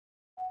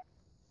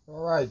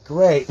Alright,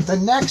 great. The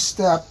next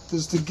step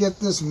is to get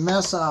this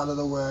mess out of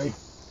the way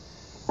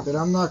that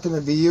I'm not going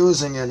to be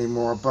using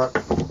anymore, but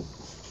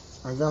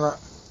I'm going to,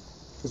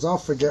 because I'll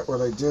forget what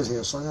I did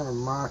here, so I'm going to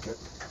mark it.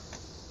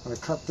 I'm going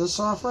to cut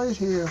this off right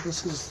here.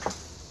 This is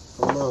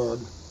the load.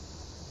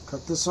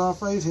 Cut this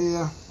off right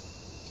here.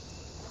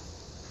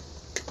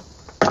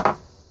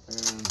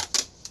 And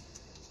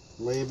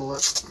label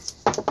it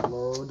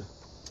load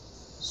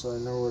so I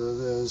know what it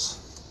is.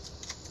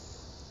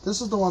 This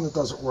is the one that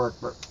doesn't work,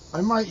 but I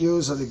might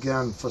use it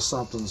again for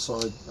something, so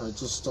I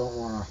just don't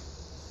want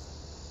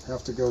to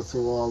have to go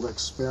through all the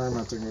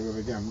experimenting with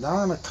it again. Now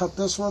I'm going to cut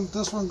this one.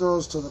 This one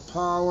goes to the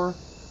power.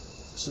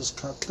 Let's just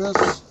cut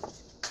this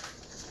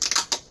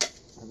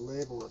and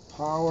label it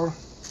power.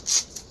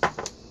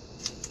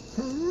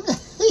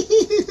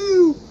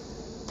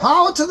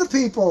 Power to the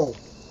people!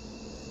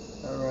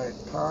 Alright,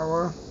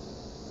 power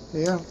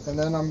here, and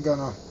then I'm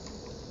gonna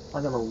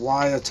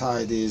wire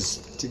tie these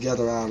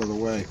together out of the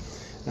way.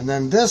 And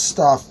then this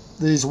stuff,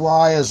 these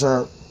wires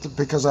are,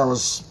 because I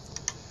was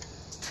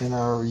in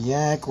a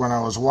yank when I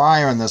was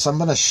wiring this, I'm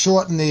going to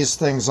shorten these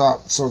things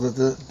up so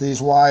that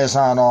these wires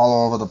aren't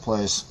all over the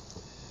place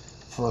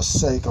for the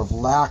sake of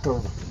lack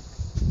of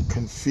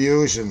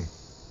confusion.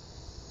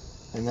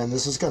 And then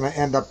this is going to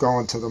end up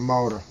going to the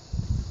motor.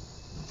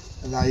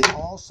 And I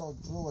also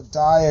drew a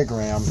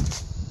diagram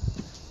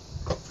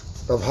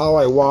of how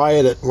I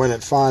wired it when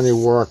it finally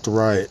worked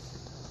right.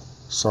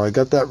 So I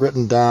got that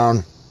written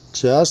down.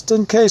 Just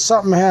in case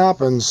something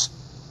happens,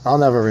 I'll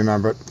never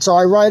remember it. So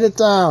I write it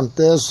down.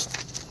 There's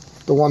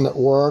the one that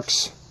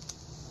works.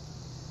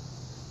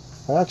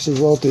 I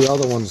actually wrote the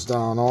other ones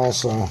down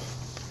also.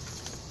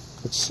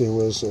 Let's see,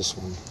 where's this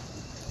one?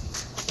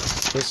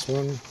 This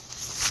one,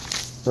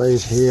 right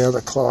here,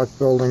 the Clark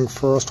Building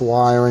first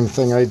wiring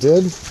thing I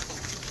did.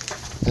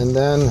 And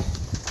then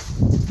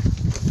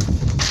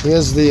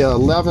here's the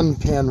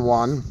 11-pin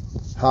one,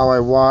 how I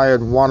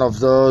wired one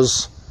of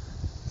those.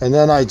 And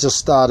then I just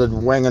started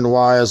winging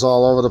wires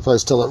all over the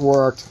place till it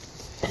worked.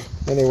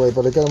 Anyway,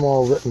 but I got them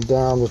all written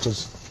down, which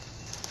is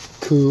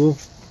cool.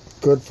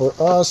 Good for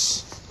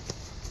us.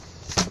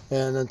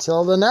 And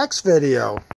until the next video.